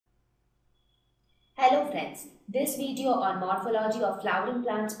friends, this video on Morphology of Flowering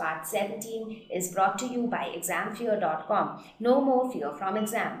Plants Part 17 is brought to you by examfear.com. No more fear from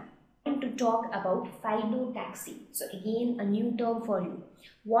exam. I'm going to talk about phyllotaxy. So again, a new term for you.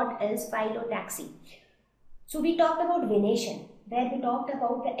 What is phyllotaxy? So we talked about venation, where we talked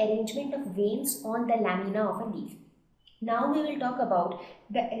about the arrangement of veins on the lamina of a leaf. Now we will talk about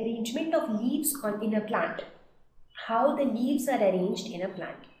the arrangement of leaves in a plant. How the leaves are arranged in a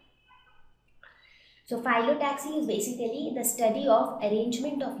plant. So phyllotaxy is basically the study of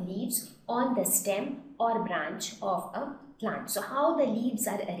arrangement of leaves on the stem or branch of a plant. So how the leaves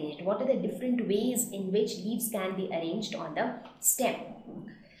are arranged, what are the different ways in which leaves can be arranged on the stem.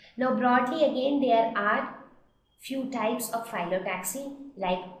 Now broadly again, there are few types of phyllotaxy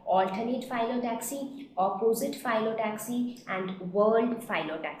like alternate phyllotaxy, opposite phyllotaxy and whorled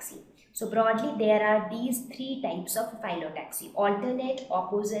phyllotaxy. So broadly there are these three types of phyllotaxy: alternate,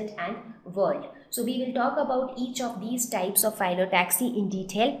 opposite and whorled. So we will talk about each of these types of phyllotaxy in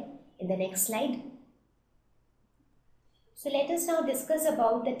detail in the next slide. So let us now discuss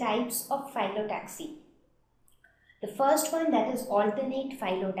about the types of phyllotaxy. The first one, that is alternate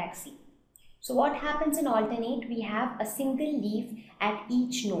phyllotaxy. So what happens in alternate? We have a single leaf at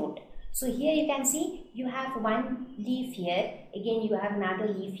each node. So here you can see you have one leaf here, again you have another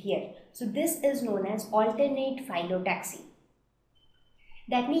leaf here. So this is known as alternate phyllotaxy.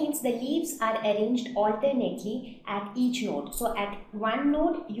 That means the leaves are arranged alternately at each node. So at one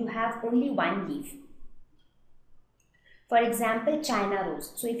node you have only one leaf. For example, China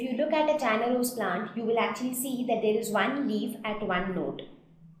rose. So if you look at a China rose plant, you will actually see that there is one leaf at one node.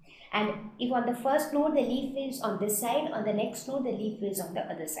 And if on the first node the leaf is on this side, on the next node the leaf is on the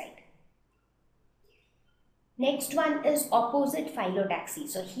other side. Next one is opposite phyllotaxy.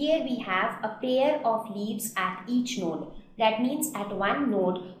 So here we have a pair of leaves at each node. That means at one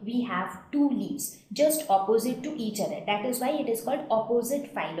node we have two leaves just opposite to each other. That is why it is called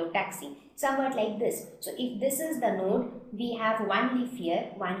opposite phyllotaxy. Somewhat like this. So if this is the node, we have one leaf here,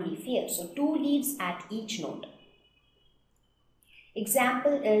 one leaf here. So two leaves at each node.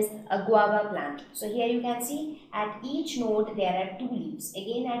 Example is a guava plant. So here you can see at each node there are two leaves.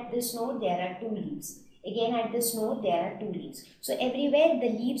 Again at this node there are two leaves. Again at this node there are two leaves. So everywhere the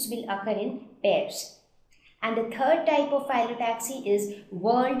leaves will occur in pairs. And the third type of phyllotaxy is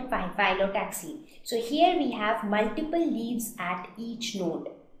whorled phyllotaxy. So here we have multiple leaves at each node.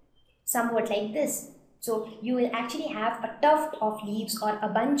 Somewhat like this. So you will actually have a tuft of leaves or a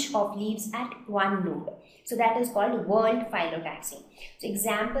bunch of leaves at one node. So that is called whorled phyllotaxy. So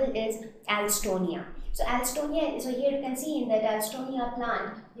example is Alstonia. So Alstonia, so here you can see in that Alstonia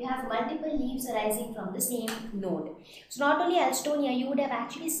plant, you have multiple leaves arising from the same node. So not only Alstonia, you would have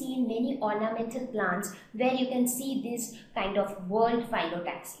actually seen many ornamental plants where you can see this kind of whorled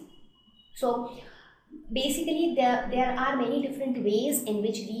phyllotaxy. So basically there are many different ways in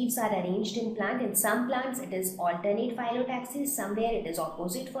which leaves are arranged in plant. In some plants it is alternate phyllotaxy, somewhere it is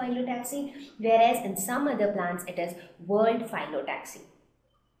opposite phyllotaxy, whereas in some other plants it is whorled phyllotaxy.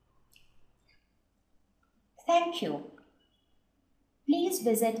 Thank you. Please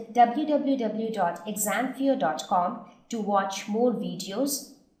visit www.examfear.com to watch more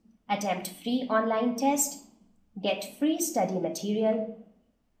videos, attempt free online test, get free study material,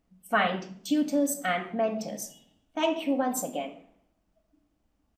 find tutors and mentors. Thank you once again.